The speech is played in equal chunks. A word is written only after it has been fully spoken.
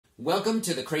Welcome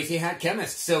to the Crazy Hat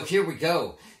Chemist. So here we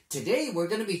go. Today we're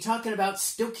going to be talking about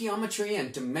stoichiometry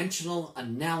and dimensional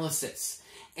analysis.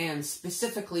 And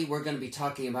specifically we're going to be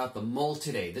talking about the mole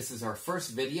today. This is our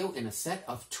first video in a set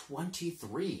of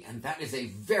 23. And that is a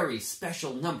very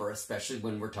special number, especially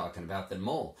when we're talking about the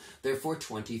mole. Therefore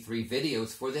 23 videos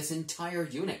for this entire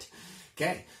unit.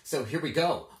 Okay, so here we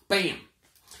go. Bam!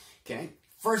 Okay,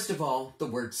 first of all, the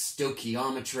word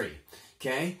stoichiometry.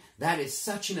 Okay, that is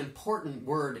such an important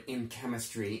word in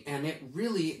chemistry, and it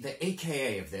really, the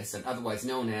AKA of this, and otherwise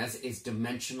known as, is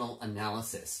dimensional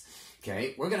analysis.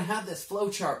 Okay, we're going to have this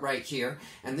flowchart right here,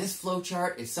 and this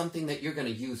flowchart is something that you're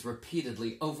going to use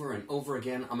repeatedly over and over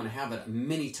again. I'm going to have it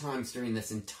many times during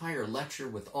this entire lecture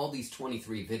with all these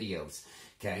 23 videos.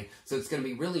 Okay, so it's going to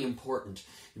be really important.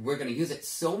 We're going to use it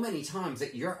so many times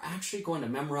that you're actually going to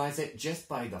memorize it just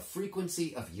by the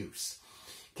frequency of use.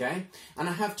 Okay, and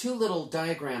I have two little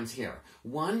diagrams here.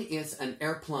 One is an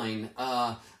airplane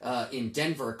in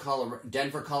Denver,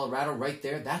 Colorado, right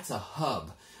there. That's a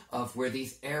hub of where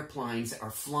these airplanes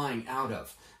are flying out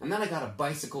of. And then I got a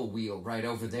bicycle wheel right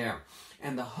over there.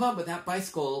 And the hub of that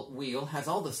bicycle wheel has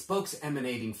all the spokes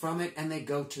emanating from it, and they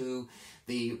go to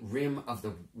the rim of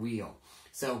the wheel.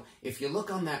 So if you look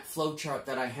on that flow chart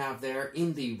that I have there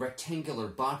in the rectangular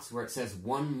box where it says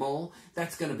 1 mole,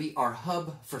 that's going to be our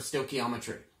hub for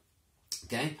stoichiometry.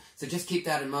 Okay, so just keep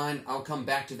that in mind. I'll come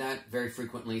back to that very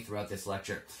frequently throughout this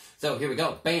lecture. So here we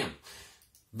go. Bam!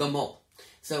 The mole.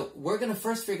 So we're going to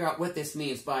first figure out what this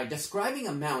means. By describing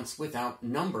amounts without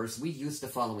numbers, we use the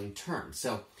following terms.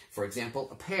 So, for example,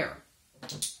 a pair.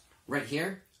 Right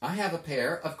here, I have a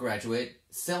pair of graduate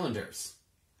cylinders.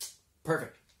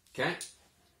 Perfect. Okay?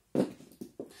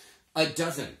 A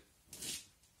dozen.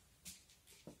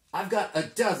 I've got a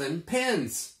dozen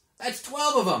pens. That's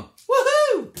 12 of them.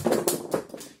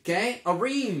 Woohoo! Okay, a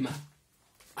ream.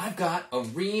 I've got a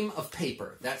ream of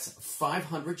paper. That's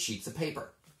 500 sheets of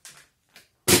paper.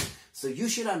 So you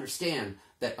should understand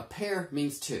that a pair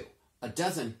means 2, a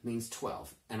dozen means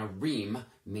 12, and a ream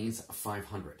means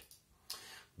 500.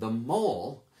 The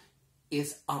mole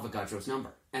is Avogadro's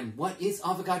number. And what is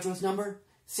Avogadro's number?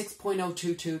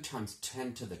 6.022 times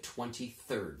 10 to the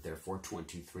 23rd, therefore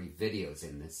 23 videos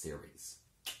in this series.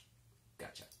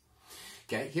 Gotcha.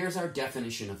 Okay, here's our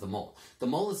definition of the mole. The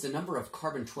mole is the number of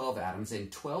carbon-12 atoms in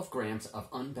 12 grams of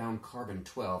unbound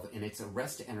carbon-12 in its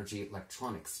rest energy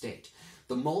electronic state.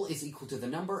 The mole is equal to the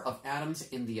number of atoms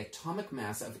in the atomic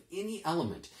mass of any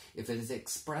element if it is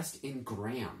expressed in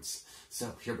grams.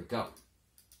 So here we go.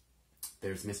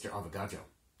 There's Mr. Avogadro.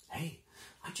 Hey,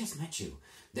 I just met you.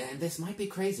 This might be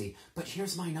crazy, but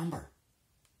here's my number.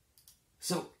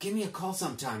 So give me a call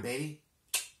sometime, baby.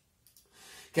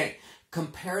 Okay,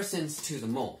 comparisons to the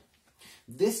mole.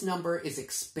 This number is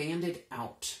expanded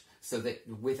out so that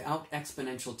without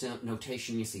exponential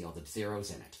notation, you see all the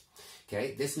zeros in it.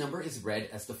 Okay, this number is read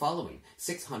as the following: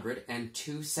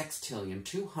 602 sextillion,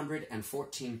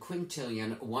 214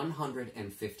 quintillion,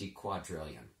 150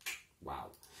 quadrillion.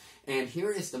 Wow. And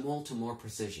here is the mole to more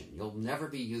precision. You'll never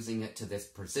be using it to this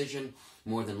precision,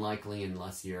 more than likely,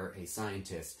 unless you're a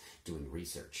scientist doing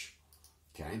research.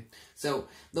 Okay, so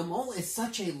the mole is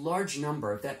such a large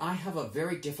number that I have a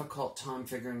very difficult time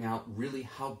figuring out really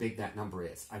how big that number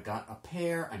is. I got a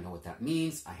pair, I know what that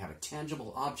means. I have a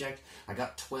tangible object. I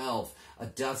got 12, a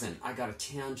dozen. I got a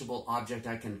tangible object.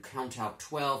 I can count out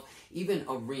 12. Even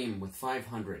a ream with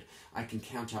 500, I can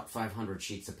count out 500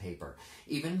 sheets of paper.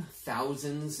 Even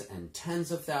thousands and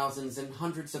tens of thousands and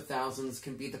hundreds of thousands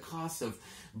can be the cost of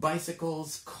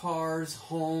bicycles, cars,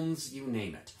 homes, you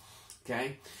name it.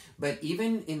 Okay, but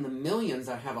even in the millions,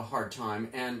 I have a hard time,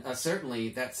 and that's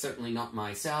certainly not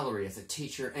my salary as a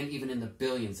teacher, and even in the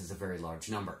billions is a very large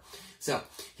number. So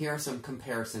here are some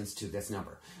comparisons to this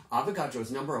number.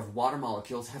 Avogadro's number of water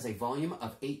molecules has a volume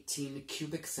of 18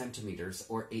 cubic centimeters,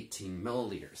 or 18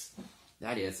 milliliters.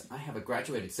 That is, I have a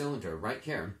graduated cylinder right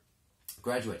here,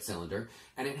 graduate cylinder,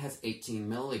 and it has 18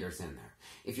 milliliters in there.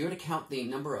 If you were to count the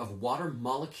number of water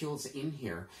molecules in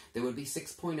here, there would be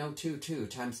 6.022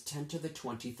 times 10 to the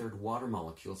 23rd water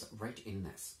molecules right in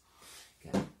this.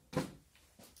 Okay.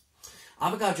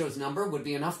 Avogadro's number would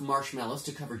be enough marshmallows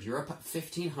to cover Europe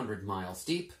 1,500 miles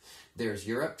deep. There's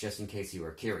Europe, just in case you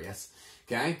were curious.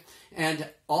 Okay? And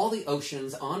all the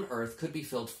oceans on Earth could be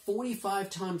filled 45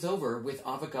 times over with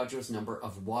Avogadro's number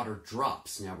of water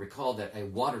drops. Now recall that a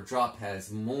water drop has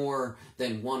more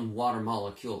than one water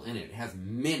molecule in it. It has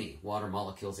many water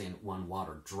molecules in one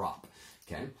water drop.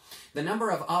 Okay? The number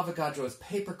of Avogadro's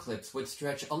paper clips would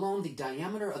stretch along the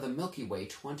diameter of the Milky Way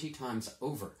 20 times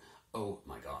over. Oh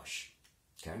my gosh.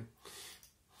 Okay?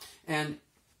 And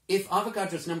If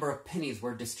Avogadro's number of pennies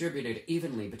were distributed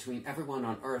evenly between everyone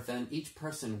on Earth, then each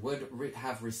person would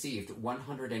have received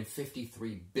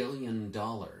 $153 billion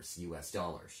US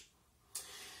dollars.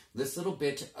 This little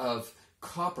bit of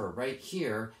copper right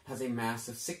here has a mass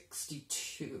of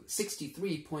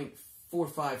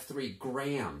 63.453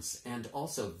 grams. And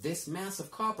also, this mass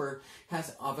of copper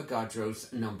has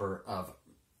Avogadro's number of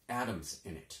atoms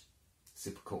in it.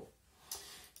 Super cool.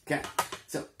 Okay,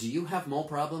 so do you have mole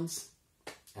problems?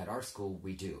 At our school,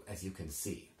 we do, as you can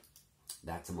see.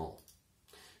 That's a mole.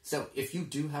 So if you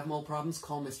do have mole problems,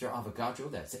 call Mr.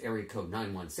 Avogadro. That's area code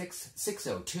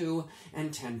 916-602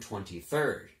 and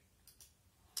 1023rd.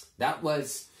 That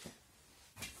was...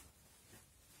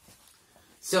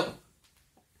 So,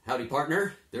 howdy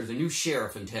partner, there's a new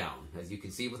sheriff in town, as you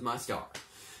can see with my star.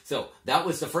 So, that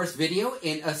was the first video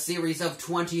in a series of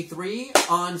 23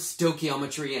 on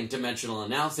stoichiometry and dimensional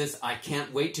analysis. I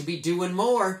can't wait to be doing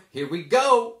more. Here we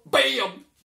go. Bam!